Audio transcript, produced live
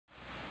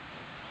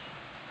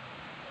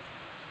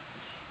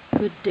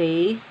Good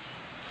day.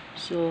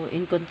 So,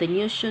 in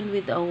continuation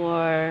with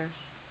our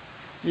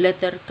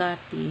letter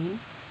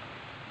cutting,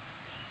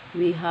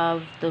 we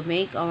have to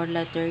make our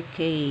letter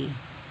K.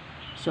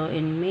 So,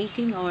 in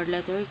making our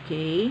letter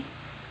K,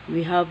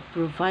 we have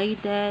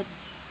provided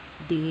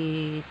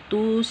the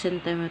 2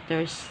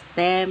 centimeter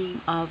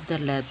stem of the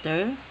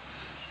letter.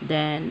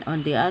 Then,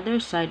 on the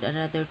other side,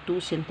 another 2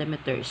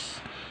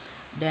 centimeters.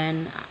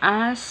 Then,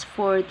 as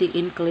for the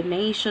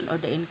inclination or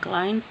the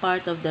inclined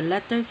part of the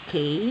letter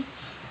K,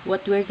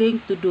 what we're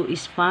going to do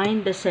is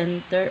find the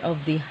center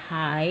of the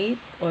height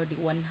or the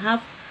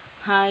 1/2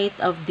 height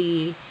of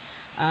the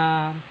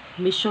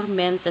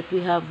measurement that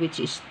we have,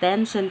 which is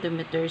 10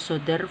 centimeters. So,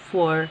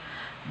 therefore,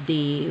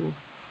 the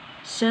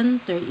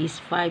center is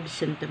 5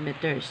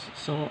 centimeters.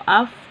 So,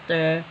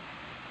 after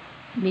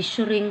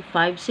measuring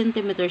 5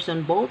 centimeters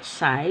on both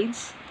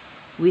sides,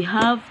 we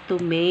have to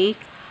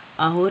make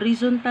a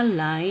horizontal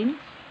line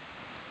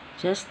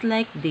just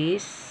like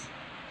this.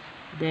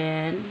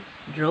 Then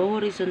draw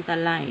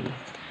horizontal line.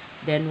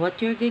 Then what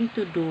you're going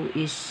to do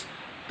is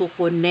to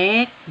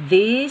connect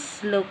this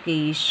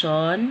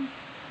location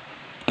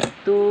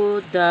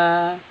to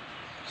the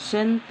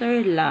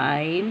center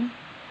line.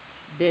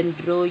 Then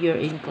draw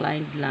your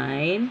inclined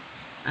line,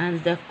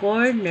 and the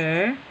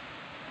corner,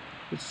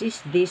 which is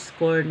this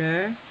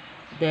corner,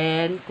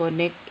 then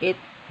connect it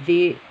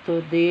to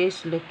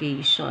this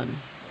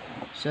location.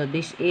 So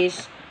this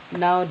is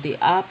now the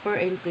upper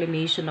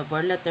inclination of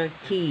our letter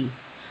K,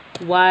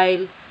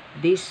 while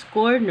this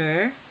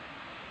corner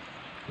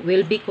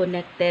will be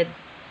connected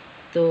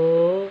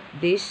to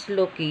this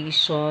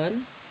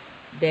location,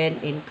 then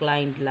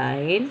inclined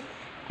line,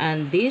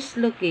 and this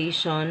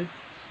location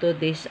to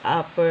this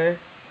upper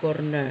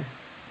corner.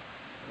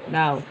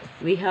 Now,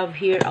 we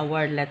have here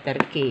our letter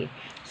K.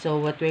 So,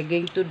 what we're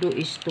going to do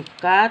is to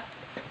cut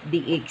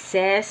the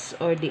excess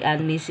or the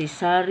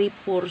unnecessary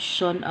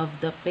portion of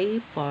the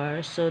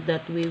paper so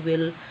that we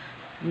will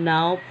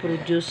now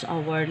produce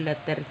our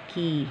letter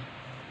K.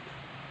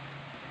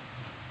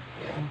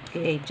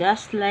 Okay,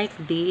 just like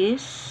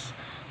this.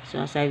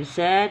 So, as I've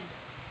said,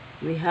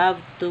 we have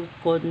to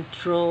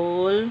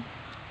control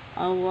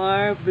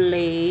our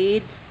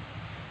blade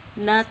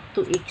not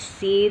to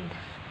exceed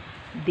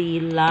the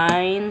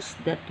lines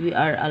that we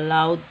are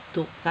allowed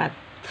to cut.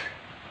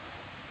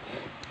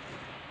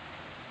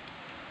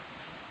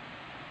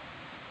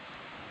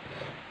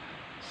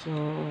 So,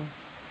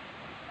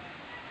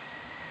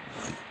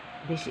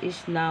 this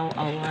is now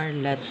our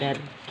letter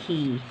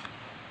K.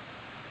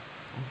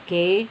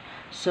 Okay,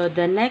 so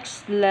the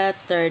next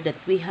letter that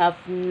we have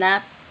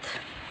not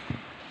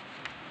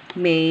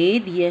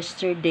made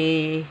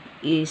yesterday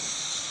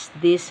is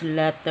this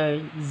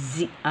letter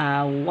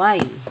Y.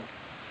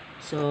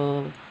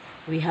 So,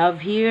 we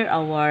have here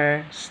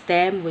our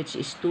stem, which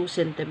is 2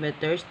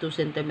 centimeters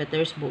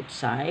both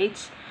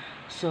sides.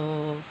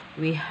 So,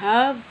 we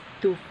have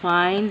to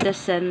find the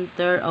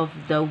center of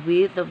the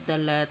width of the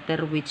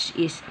letter, which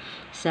is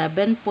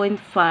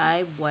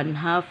 7.5,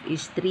 1/2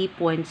 is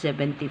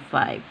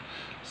 3.75.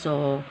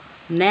 So,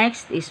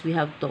 next is we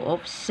have to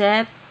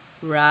offset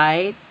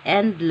right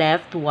and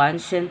left 1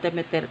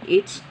 centimeter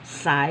each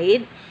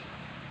side.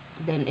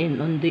 Then,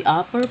 on the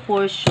upper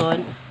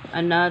portion,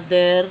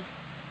 another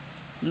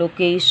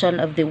location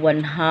of the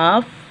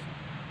 1/2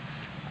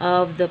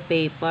 of the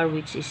paper,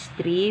 which is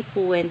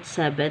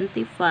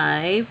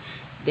 3.75.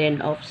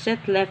 Then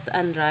offset left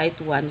and right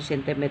 1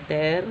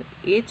 centimeter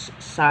each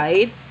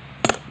side.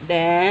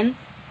 Then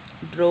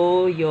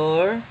draw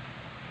your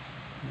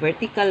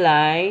vertical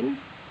line.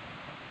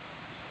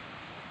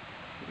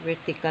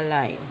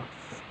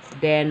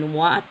 Then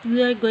what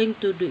we are going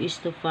to do is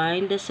to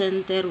find the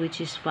center, which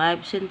is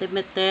 5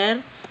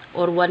 centimeter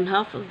or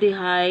 1/2 of the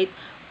height,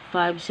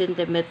 5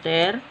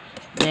 centimeter.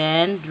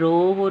 Then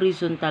draw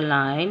horizontal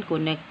line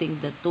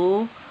connecting the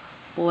 2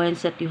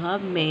 points that you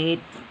have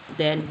made.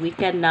 Then we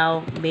can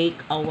now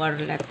make our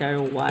letter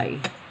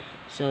Y.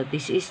 So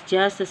this is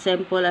just as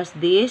simple as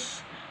this.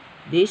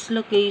 This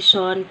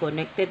location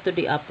connected to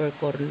the upper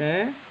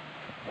corner,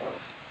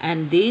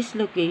 and this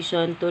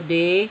location to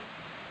the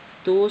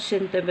 2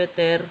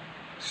 centimeter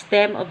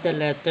stem of the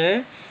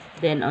letter.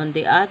 Then on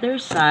the other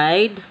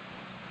side,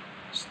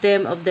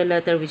 stem of the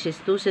letter, which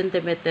is 2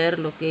 centimeter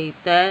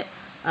located,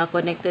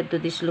 connected to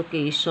this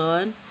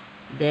location.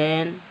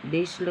 Then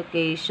this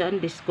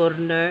location, this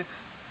corner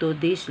to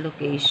this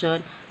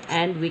location,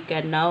 and we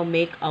can now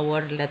make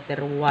our letter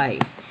Y.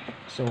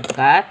 So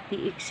cut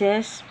the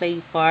excess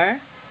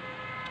paper.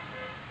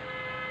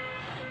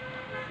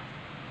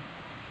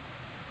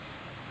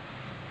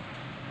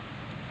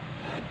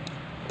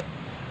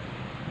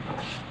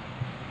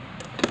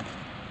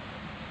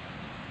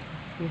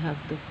 We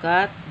have to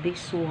cut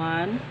this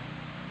one.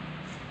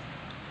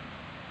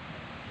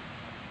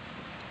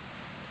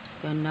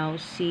 You can now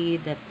see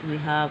that we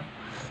have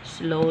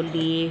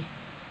slowly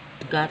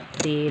got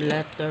the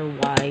letter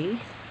Y.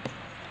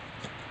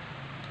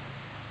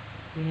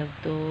 We have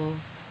to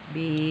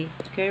be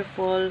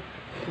careful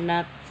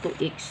not to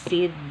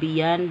exceed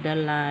beyond the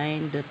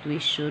line that we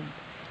should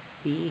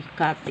be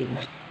cutting.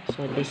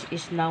 So this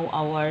is now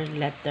our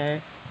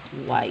letter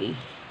Y.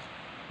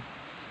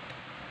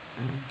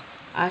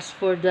 As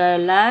for the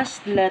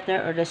last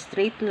letter or the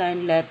straight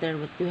line letter,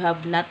 what we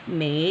have not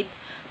made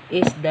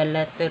is the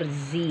letter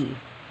Z.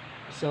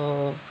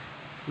 So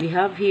we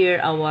have here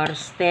our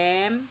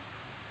stem,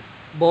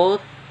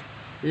 both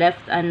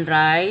left and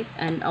right,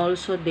 and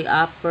also the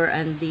upper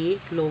and the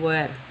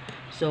lower.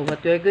 So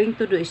what we're going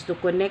to do is to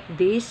connect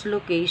this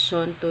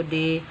location to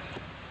the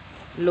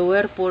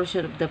lower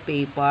portion of the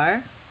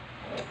paper.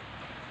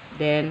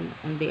 Then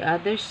on the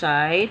other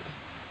side,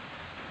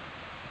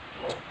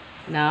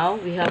 now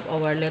we have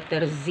our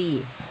letter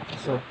Z.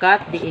 So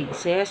cut the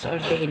excess or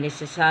the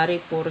unnecessary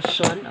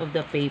portion of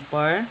the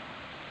paper.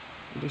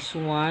 This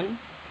one.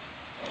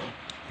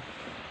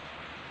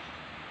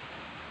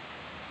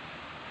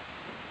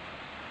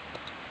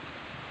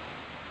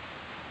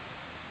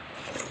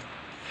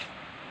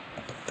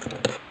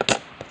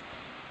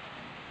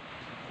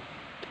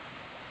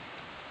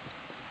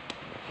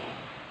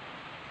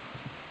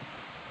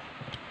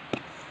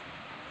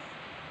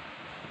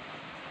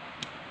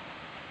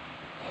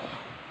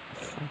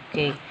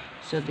 Okay,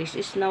 so this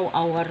is now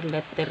our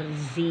letter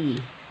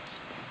Z.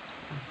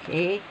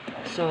 Okay,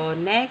 so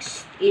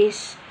next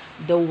is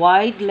the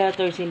wide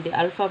letters in the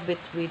alphabet,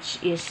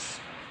 which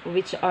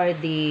are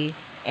the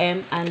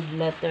M and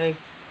letter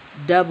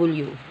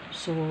W.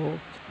 So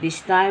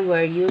this time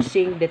we're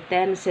using the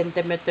 10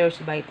 centimeters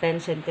by 10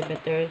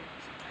 centimeters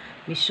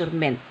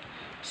measurement.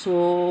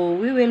 So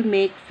we will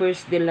make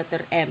first the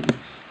letter M.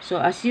 So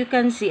as you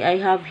can see,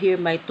 I have here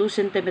my 2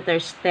 centimeter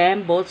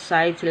stem, both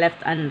sides, left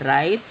and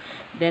right.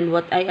 Then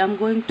what I am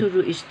going to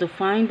do is to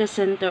find the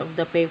center of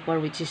the paper,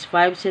 which is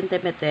 5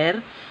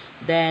 centimeter.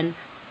 Then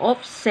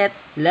offset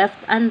left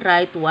and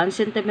right 1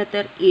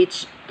 centimeter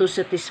each to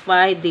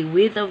satisfy the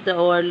width of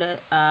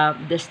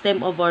the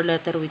stem of our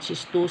letter, which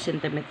is 2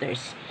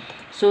 centimeters.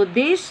 So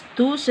these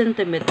 2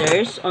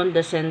 centimeters on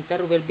the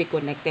center will be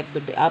connected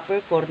to the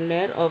upper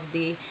corner of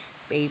the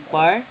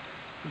paper.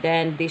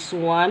 Then this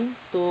one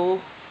to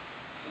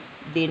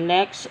the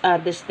next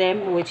the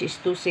stem, which is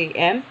 2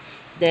 cm.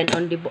 Then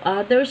on the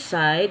other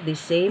side, the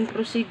same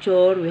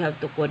procedure, we have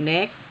to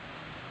connect.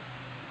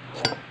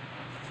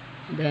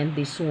 Then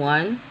this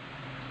one,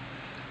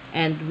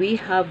 and we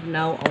have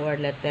now our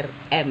letter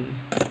M.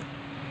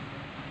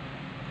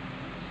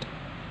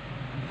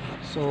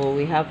 So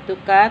we have to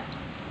cut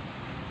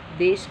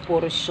this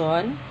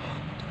portion,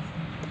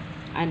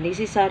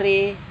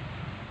 unnecessary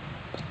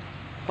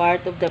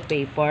part of the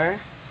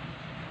paper.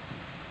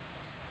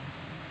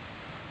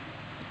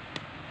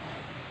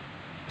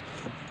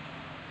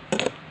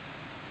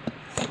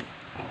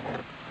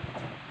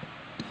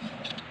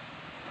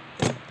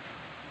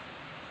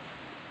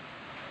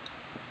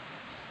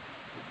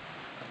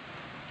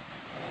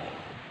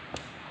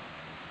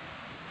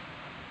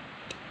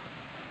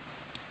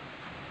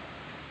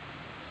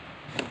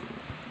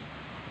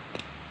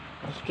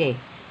 Okay,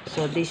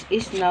 so this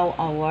is now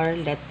our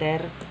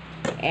letter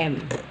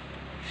M.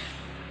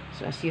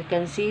 So as you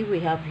can see,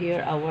 we have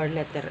here our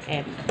letter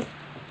M.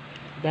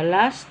 The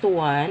last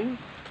one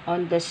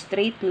on the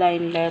straight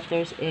line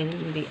letters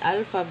in the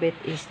alphabet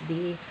is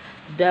the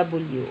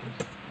W.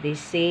 The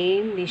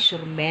same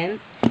measurement,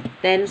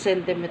 10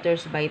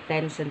 centimeters by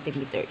 10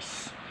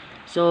 centimeters.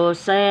 So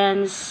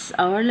since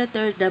our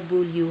letter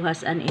W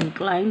has an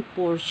inclined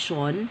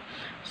portion,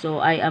 so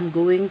I am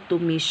going to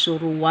measure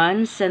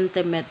 1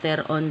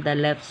 centimeter on the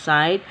left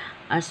side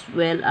as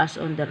well as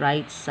on the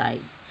right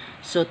side.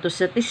 So to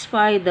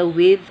satisfy the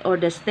width or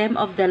the stem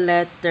of the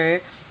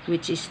letter,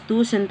 which is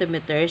 2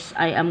 centimeters,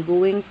 I am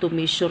going to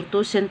measure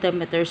 2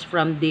 centimeters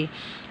from the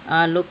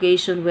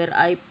location where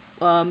I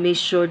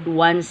measured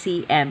 1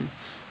 cm.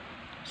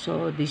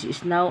 So this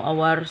is now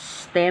our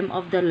stem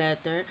of the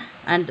letter,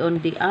 and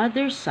on the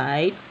other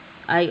side,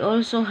 I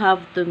also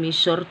have to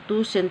measure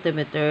 2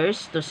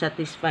 centimeters to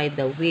satisfy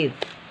the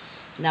width.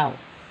 Now,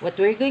 what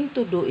we're going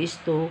to do is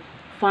to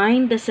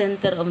find the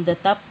center of the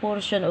top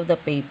portion of the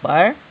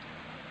paper.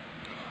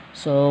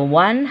 So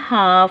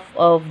 1/2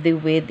 of the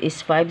width is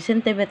 5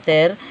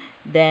 centimeter.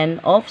 Then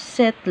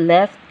offset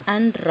left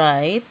and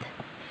right.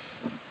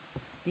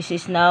 This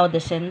is now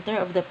the center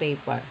of the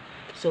paper.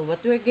 So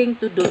what we're going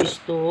to do is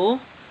to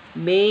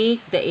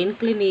make the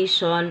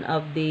inclination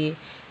of the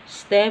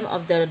stem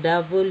of the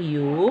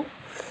W,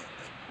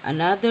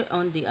 another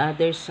on the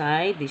other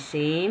side, the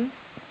same.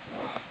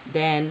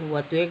 Then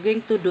what we're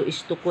going to do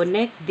is to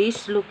connect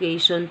this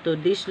location to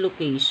this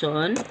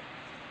location,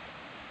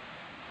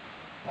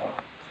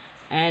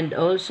 and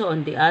also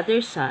on the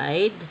other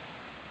side.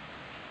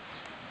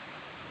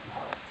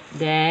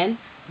 Then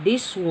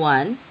this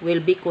one will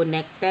be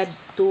connected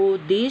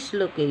to this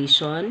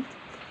location,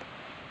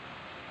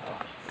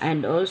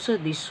 and also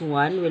this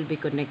one will be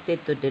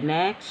connected to the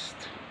next.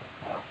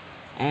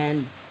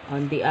 And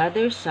on the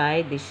other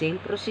side, the same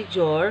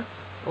procedure,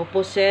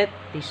 opposite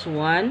this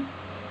one,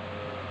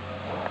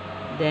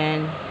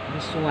 then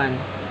this one.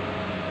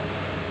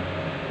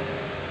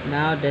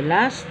 Now the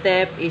last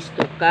step is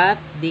to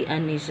cut the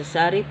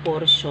unnecessary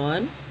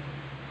portion.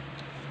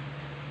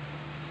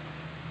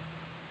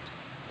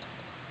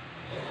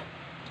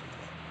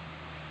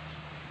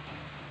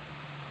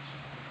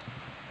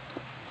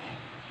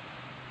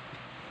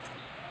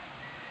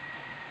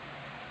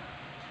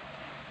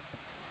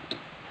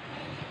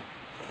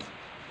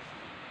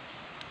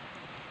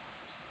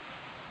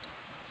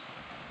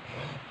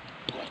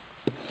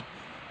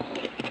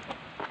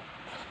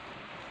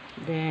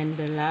 Then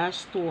the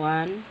last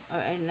one,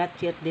 or not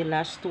yet the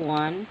last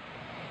one.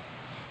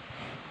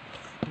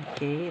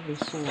 Okay,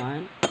 this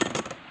one.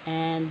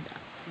 And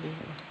this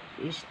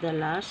is the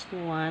last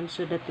one,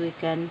 so that we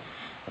can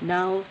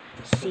now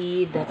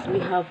see that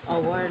we have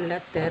our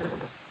letter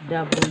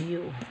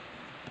W.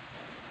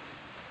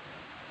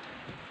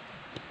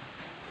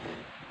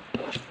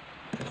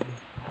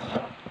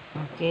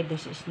 Okay,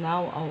 this is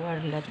now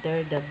our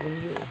letter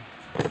W.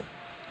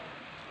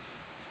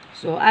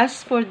 So, as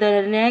for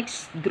the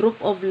next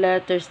group of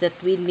letters that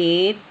we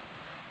need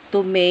to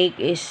make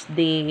is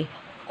the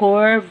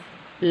curved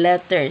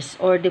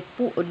letters, or the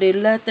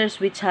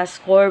letters which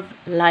has curved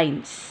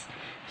lines.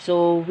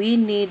 So, we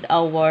need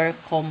our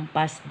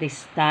compass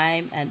this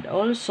time, and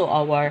also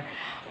our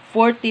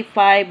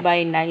 45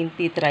 by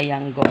 90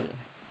 triangle.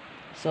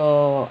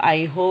 So,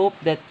 I hope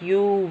that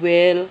you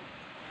will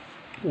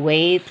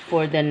wait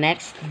for the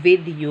next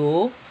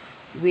video,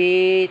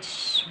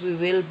 which we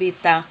will be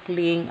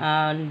tackling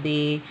on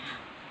the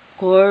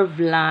curved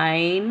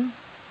line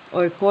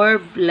or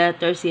curved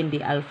letters in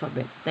the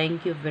alphabet.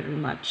 Thank you very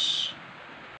much.